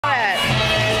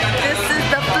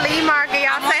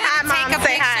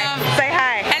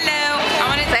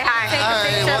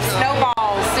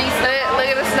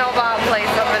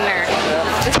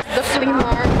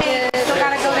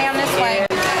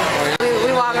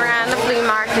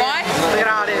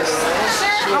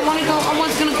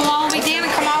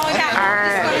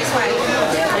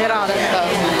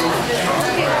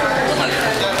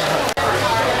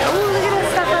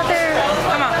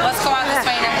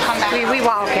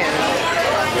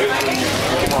talking.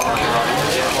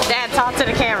 Dad, talk to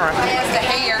the camera. That's the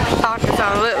hair. Talk to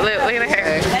someone. Look at the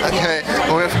hair. Okay,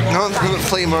 we're going through the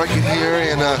flea market here,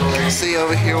 and see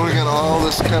over here we got all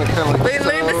this kind of like Look at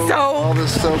the soap. all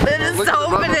this soap. Look at the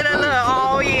soap.